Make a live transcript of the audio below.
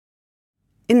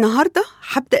النهاردة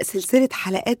هبدأ سلسلة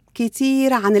حلقات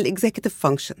كتيرة عن الإكزيكتيف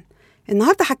فانكشن.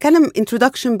 النهاردة هتكلم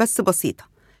introduction بس بسيطة.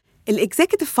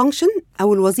 الإكزيكتيف فانكشن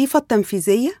أو الوظيفة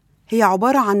التنفيذية هي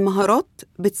عبارة عن مهارات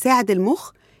بتساعد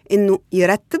المخ إنه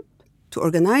يرتب to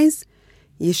organize،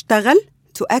 يشتغل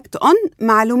to act on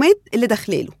معلومات اللي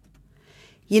داخلاله،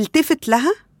 يلتفت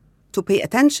لها to pay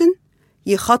attention،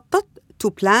 يخطط to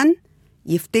plan،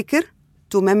 يفتكر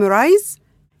to memorize،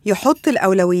 يحط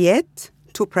الأولويات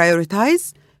to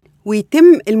prioritize،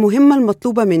 ويتم المهمة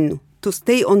المطلوبة منه to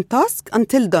stay on task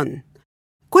until done.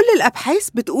 كل الأبحاث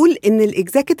بتقول إن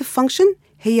الإكزيكتيف فانكشن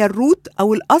هي الروت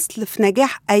أو الأصل في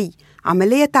نجاح أي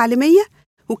عملية تعليمية،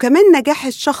 وكمان نجاح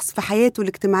الشخص في حياته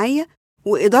الاجتماعية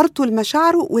وإدارته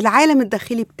لمشاعره والعالم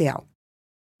الداخلي بتاعه.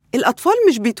 الأطفال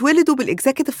مش بيتولدوا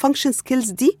بالإكزيكتيف فانكشن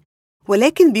سكيلز دي،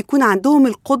 ولكن بيكون عندهم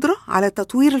القدرة على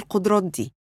تطوير القدرات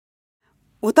دي.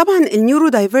 وطبعاً النيورو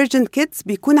دايفرجنت كيدز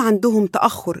بيكون عندهم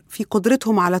تأخر في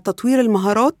قدرتهم على تطوير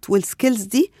المهارات والسكيلز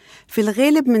دي في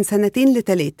الغالب من 2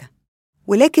 ل3.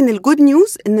 ولكن الجود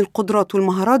نيوز إن القدرات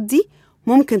والمهارات دي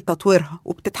ممكن تطويرها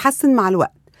وبتتحسن مع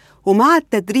الوقت ومع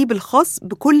التدريب الخاص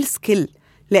بكل سكيل،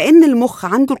 لأن المخ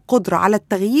عنده القدرة على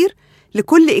التغيير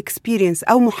لكل اكسبيرينس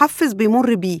أو محفز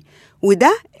بيمر بيه،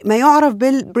 وده ما يعرف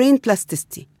بالبرين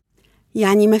بلاستيستي.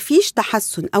 يعني مفيش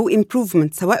تحسن أو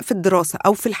improvement سواء في الدراسة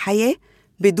أو في الحياة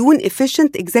بدون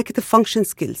efficient executive function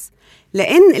skills،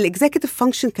 لأن الexecutive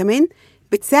function كمان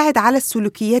بتساعد على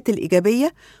السلوكيات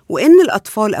الإيجابية، وإن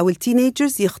الأطفال أو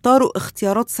التينيجرز يختاروا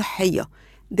اختيارات صحية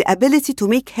the ability to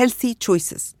make healthy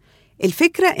choices.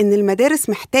 الفكرة إن المدارس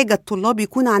محتاجة الطلاب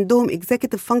يكون عندهم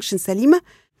executive function سليمة،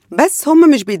 بس هم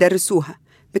مش بيدرسوها.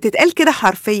 بتتقال كده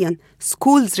حرفياً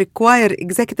schools require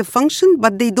executive function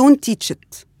but they don't teach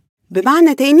it.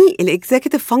 بمعنى تاني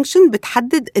الexecutive function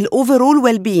بتحدد overall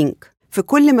well-being في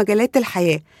كل مجالات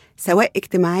الحياة، سواء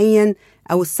اجتماعياً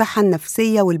أو الصحة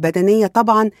النفسية والبدنية.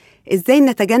 طبعاً إزاي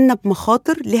نتجنب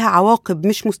مخاطر لها عواقب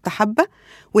مش مستحبة،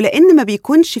 ولأن ما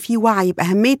بيكونش في وعي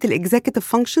بأهمية الإكزيكتيف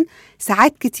فانكشن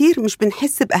ساعات كتير مش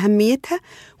بنحس بأهميتها،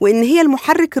 وإن هي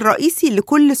المحرك الرئيسي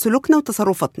لكل سلوكنا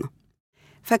وتصرفاتنا.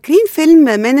 فاكرين فيلم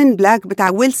Men in Black بتاع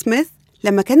ويل سميث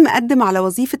لما كان مقدم على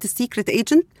وظيفة السيكريت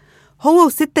ايجنت؟ هو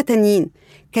و6 تانيين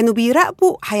كانوا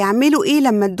بيراقبوا هيعملوا إيه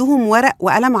لما ادوهم ورق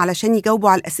وقلم علشان يجاوبوا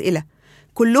على الأسئلة.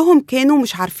 كلهم كانوا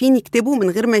مش عارفين يكتبوا من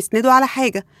غير ما يسندوا على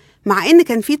حاجة، مع إن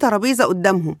كان في ترابيزة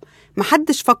قدامهم،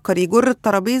 محدش فكر يجر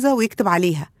الترابيزة ويكتب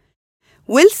عليها.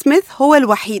 ويل سميث هو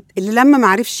الوحيد اللي لما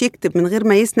معرفش يكتب من غير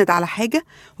ما يسند على حاجة،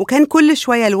 وكان كل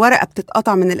شوية الورقة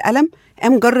بتتقطع من القلم،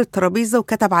 قام جر الترابيزة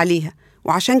وكتب عليها،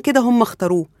 وعشان كده هم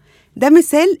اختاروه. ده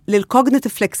مثال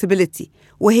للcognitive flexibility،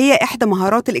 وهي إحدى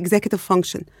مهارات الإكزيكتيف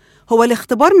فانكشن. هو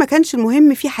الاختبار ما كانش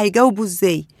المهم فيه هيجاوبه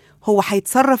إزاي، هو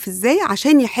هيتصرف إزاي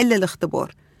عشان يحل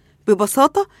الاختبار.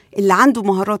 ببساطة اللي عنده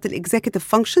مهارات الإكزيكتيف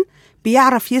فانكشن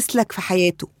بيعرف يسلك في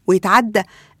حياته ويتعدى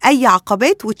أي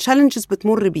عقبات وتشالنجز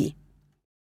بتمر بيه.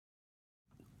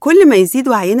 كل ما يزيد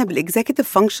وعينا بالإكزيكتيف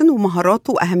فانكشن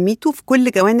ومهاراته وأهميته في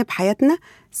كل جوانب حياتنا،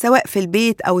 سواء في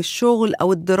البيت أو الشغل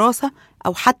أو الدراسة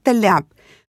أو حتى اللعب،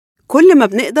 كل ما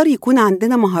بنقدر يكون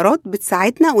عندنا مهارات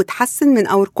بتساعدنا وتحسن من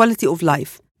our quality of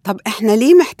life. طب إحنا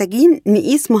ليه محتاجين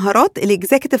نقيس مهارات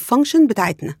الإكزيكتيف فانكشن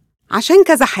بتاعتنا؟ عشان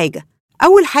كذا حاجة.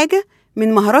 أول حاجة،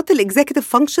 من مهارات الإكزيكتيف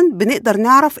فانكشن بنقدر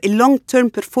نعرف اللونج تيرم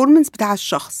بيرفورمانس بتاع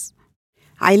الشخص،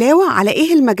 علاوة على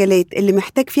إيه المجالات اللي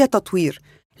محتاج فيها تطوير.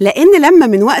 لأن لما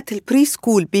من وقت البري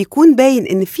سكول بيكون باين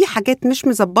إن في حاجات مش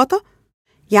مزبطة،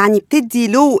 يعني بتدي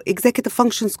لو إكزيكتيف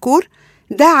فانكشن سكور،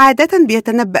 ده عادة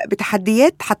بيتنبأ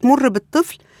بتحديات هتمر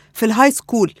بالطفل في الهاي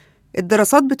سكول.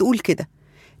 الدراسات بتقول كده.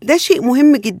 ده شيء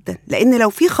مهم جدا، لأن لو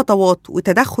في خطوات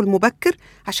وتدخل مبكر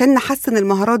عشان نحسن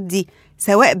المهارات دي،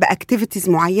 سواء بأكتيفيتيز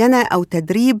معينة أو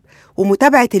تدريب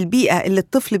ومتابعة البيئة اللي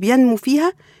الطفل بينمو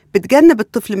فيها، بتجنب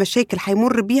الطفل مشاكل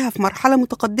هيمر بيها في مرحلة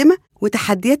متقدمة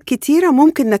وتحديات كتيرة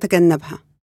ممكن نتجنبها.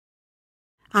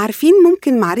 عارفين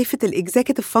ممكن معرفة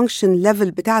الإكزيكتيف فانكشن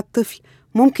ليفل بتاع الطفل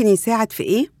ممكن يساعد في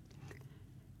إيه؟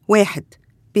 1.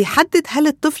 بيحدد هل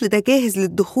الطفل ده جاهز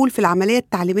للدخول في العملية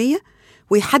التعليمية،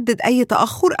 ويحدد أي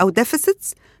تأخر أو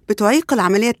ديفيسيتس بتعيق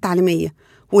العملية التعليمية،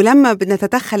 ولما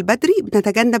بنتدخل بدري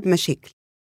بنتجنب مشاكل.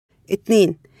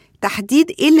 2.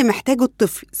 تحديد إيه اللي محتاجه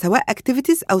الطفل، سواء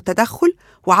أكتيفيتيز أو تدخل،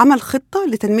 وعمل خطة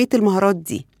لتنمية المهارات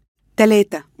دي.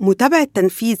 3. متابعة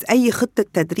تنفيذ أي خطة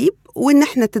تدريب، وإن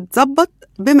إحنا تتظبط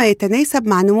بما يتناسب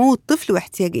مع نمو الطفل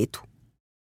واحتياجاته.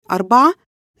 4.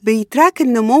 بيتراك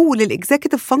النمو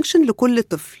للإكزيكتيف فانكشن لكل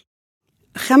طفل.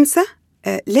 5.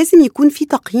 لازم يكون في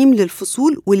تقييم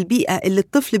للفصول والبيئة اللي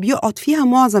الطفل بيقعد فيها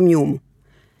معظم يومه.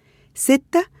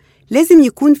 6. لازم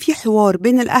يكون في حوار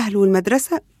بين الأهل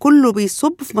والمدرسة كله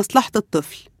بيصب في مصلحة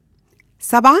الطفل.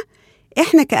 7.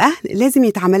 إحنا كأهل لازم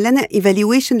يتعمل لنا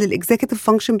evaluation للإكزيكتيف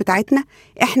فانكشن بتاعتنا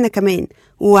إحنا كمان،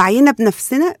 ووعينا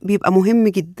بنفسنا بيبقى مهم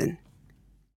جدا.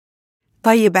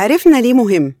 طيب عرفنا ليه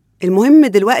مهم، المهم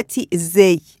دلوقتي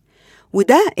إزاي؟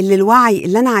 وده اللي الوعي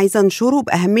اللي أنا عايزة أنشره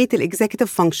بأهمية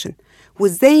الإكزيكتيف فانكشن،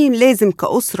 وإزاي لازم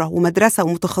كأسرة ومدرسة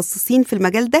ومتخصصين في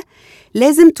المجال ده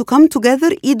لازم to come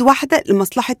together إيد واحدة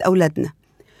لمصلحة أولادنا.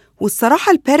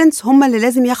 والصراحة البيرنتس هم اللي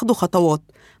لازم ياخدوا خطوات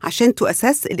عشان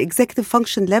تؤسس الإكزيكتيف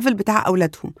فانكشن ليفل بتاع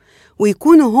أولادهم،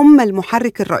 ويكونوا هم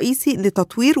المحرك الرئيسي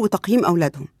لتطوير وتقييم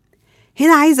أولادهم.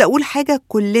 هنا عايزة أقول حاجة،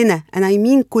 كلنا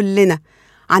كلنا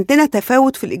عندنا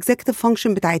تفاوت في الإكزيكتيف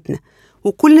فانكشن بتاعتنا،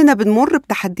 وكلنا بنمر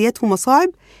بتحديات ومصاعب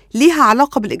ليها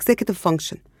علاقة بالإكزيكتيف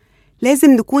فانكشن.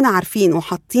 لازم نكون عارفين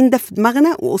وحاطين ده في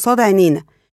دماغنا وقصاد عينينا.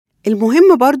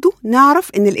 المهم برضو نعرف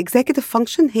إن الإكزيكتيف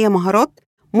فانكشن هي مهارات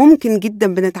ممكن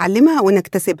جدا بنتعلمها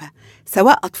ونكتسبها،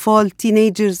 سواء أطفال،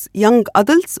 تينيجرز، يونج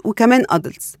أدلتس، وكمان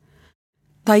أدلتس.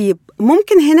 طيب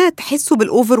ممكن هنا تحسوا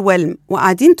بالأوفرويلم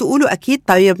وقاعدين تقولوا أكيد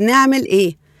طيب نعمل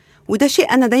إيه؟ وده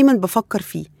شيء أنا دايما بفكر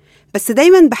فيه، بس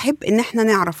دايما بحب إن احنا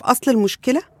نعرف أصل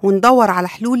المشكلة وندور على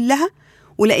حلول لها،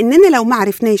 ولأننا لو ما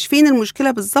عرفناش فين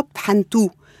المشكلة بالظبط هنتوه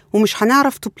ومش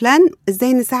هنعرف بلان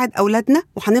إزاي نساعد أولادنا،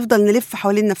 وهنفضل نلف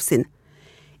حوالين نفسنا.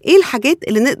 إيه الحاجات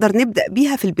اللي نقدر نبدأ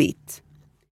بيها في البيت؟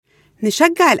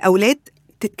 نشجع الأولاد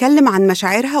تتكلم عن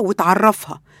مشاعرها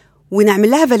وتعرفها، ونعمل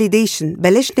لها validation،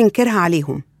 بلاش ننكرها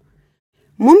عليهم.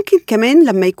 ممكن كمان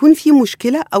لما يكون في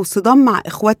مشكلة أو صدام مع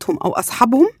إخواتهم أو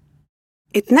أصحابهم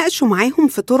اتناقشوا معاهم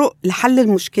في طرق لحل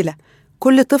المشكلة،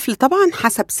 كل طفل طبعا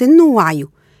حسب سنه ووعيه.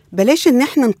 بلاش إن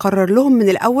احنا نقرر لهم من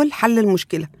الأول حل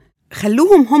المشكلة،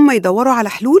 خلوهم هم يدوروا على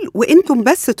حلول وإنتم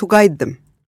بس to guide them.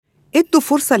 ادوا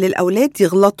فرصة للأولاد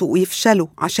يغلطوا ويفشلوا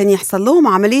عشان يحصل لهم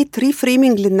عملية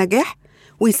reframing للنجاح،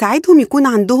 ويساعدهم يكون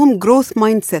عندهم growth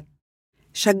mindset.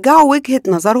 شجعوا وجهة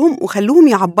نظرهم وخلوهم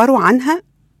يعبروا عنها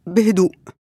بهدوء.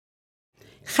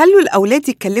 خلوا الأولاد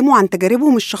يتكلموا عن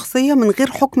تجاربهم الشخصية من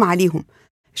غير حكم عليهم.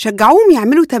 شجعوهم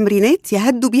يعملوا تمرينات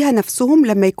يهدوا بيها نفسهم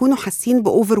لما يكونوا حاسين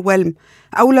بأوفرويلم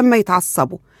أو لما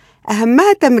يتعصبوا،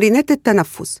 أهمها تمرينات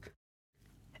التنفس.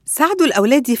 ساعدوا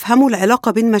الأولاد يفهموا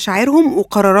العلاقة بين مشاعرهم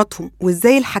وقراراتهم،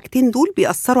 وإزاي الحاجتين دول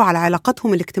بيأثروا على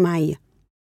علاقاتهم الاجتماعية.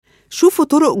 شوفوا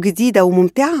طرق جديدة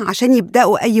وممتعة عشان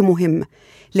يبدأوا أي مهمة،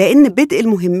 لأن بدء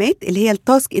المهمات اللي هي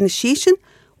التاسك initiation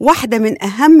واحدة من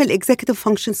أهم الإكزيكتيف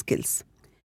فانكشن سكيلز.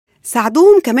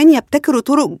 ساعدوهم كمان يبتكروا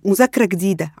طرق مذاكرة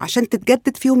جديدة عشان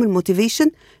تتجدد فيهم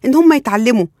الموتيفيشن إن هم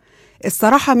يتعلموا.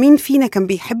 الصراحة مين فينا كان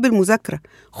بيحب المذاكرة،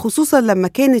 خصوصا لما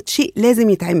كانت شيء لازم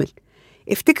يتعمل؟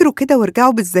 افتكروا كده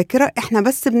وارجعوا بالذاكرة، احنا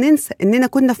بس بننسى إننا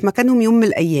كنا في مكانهم يوم من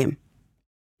الأيام.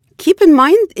 keep in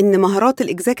mind إن مهارات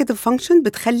الإكزيكتيف فانكشن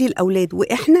بتخلي الأولاد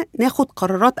وإحنا ناخد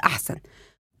قرارات أحسن،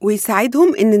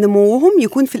 ويساعدهم إن نموهم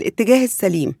يكون في الاتجاه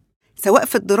السليم، سواء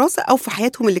في الدراسة أو في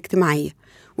حياتهم الاجتماعية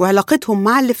وعلاقتهم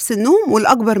مع اللي في سنهم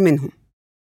والأكبر منهم.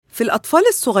 في الأطفال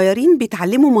الصغيرين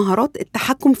بيتعلموا مهارات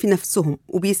التحكم في نفسهم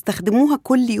وبيستخدموها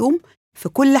كل يوم في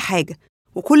كل حاجة،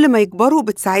 وكل ما يكبروا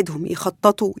بتساعدهم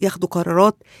يخططوا، ياخدوا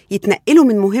قرارات، يتنقلوا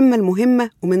من مهمة لمهمة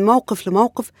ومن موقف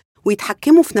لموقف،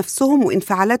 ويتحكموا في نفسهم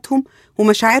وانفعالاتهم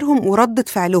ومشاعرهم وردة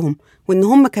فعلهم، وإن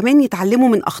هم كمان يتعلموا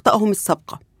من أخطائهم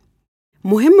السابقة.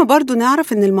 مهم برضو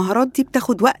نعرف إن المهارات دي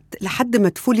بتاخد وقت لحد ما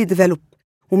تفولي ديفلوب،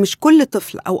 ومش كل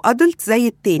طفل أو أدلت زي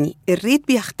التاني، الريت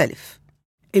بيختلف.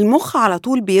 المخ على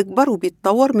طول بيكبر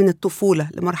وبيتطور من الطفولة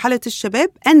لمرحلة الشباب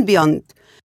and beyond،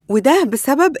 وده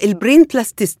بسبب البرين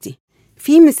بلاستيستي،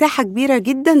 في مساحة كبيرة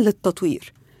جدا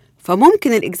للتطوير.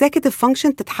 فممكن الإكزيكتيف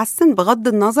فانكشن تتحسن بغض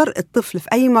النظر الطفل في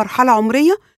أي مرحلة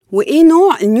عمرية وإيه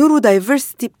نوع النيورو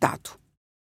دايفرسيتي بتاعته.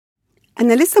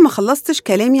 أنا لسه ما خلصتش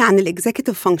كلامي عن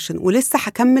الإكزيكتيف فانكشن، ولسه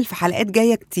هكمل في حلقات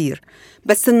جاية كتير،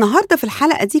 بس النهاردة في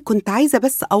الحلقة دي كنت عايزة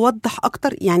بس أوضح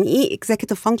أكتر يعني إيه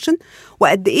إكزيكتيف فانكشن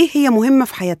وقد إيه هي مهمة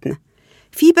في حياتنا.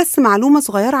 في بس معلومة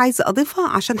صغيرة عايزة أضيفها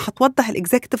عشان هتوضح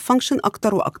الإكزيكتيف فانكشن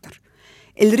أكتر وأكتر.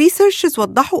 الريسيرشز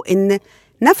وضحوا إن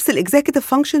نفس الإكزيكتيف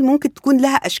فانكشن ممكن تكون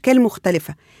لها أشكال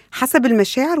مختلفة حسب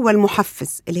المشاعر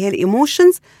والمحفز اللي هي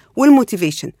الإيموشنز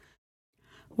والموتيفيشن،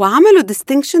 وعملوا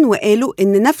distinction وقالوا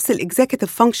إن نفس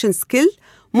الإكزيكتيف فانكشن سكيل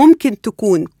ممكن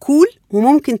تكون كول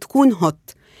وممكن تكون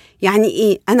هوت. يعني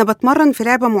إيه؟ أنا بتمرن في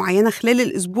لعبة معينة خلال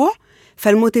الأسبوع،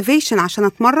 فالموتيفيشن عشان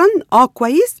أتمرن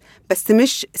كويس بس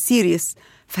مش سيريس،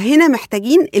 فهنا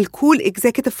محتاجين الكول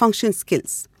إكزيكتيف فانكشن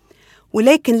سكيلز.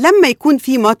 ولكن لما يكون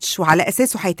في ماتش وعلى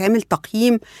أساسه هيتعمل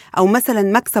تقييم أو مثلا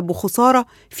مكسب وخسارة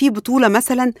في بطولة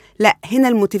مثلا، لا هنا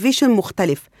الموتيفيشن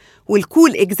مختلف،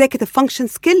 والكول اكزيكتيف فانكشن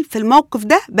سكيل في الموقف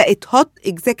ده بقت هوت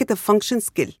اكزيكتيف فانكشن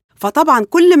سكيل. فطبعا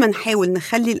كل ما نحاول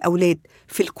نخلي الأولاد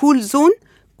في الكول زون،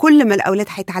 كل ما الأولاد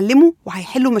هيتعلموا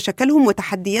وهيحلوا مشاكلهم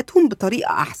وتحدياتهم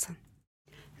بطريقة أحسن.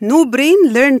 No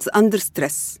brain learns under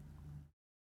stress.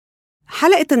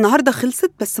 حلقة النهاردة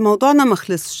خلصت، بس موضوعنا ما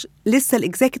خلصش لسه.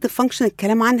 الإكزيكتيف فانكشن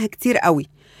الكلام عنها كتير قوي.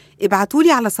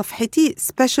 ابعتولي على صفحتي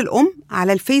سبيشال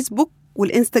على الفيسبوك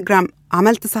والإنستجرام.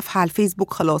 عملت صفحة على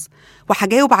الفيسبوك خلاص،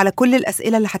 وهجاوب على كل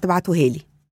الأسئلة اللي هتبعتوها لي.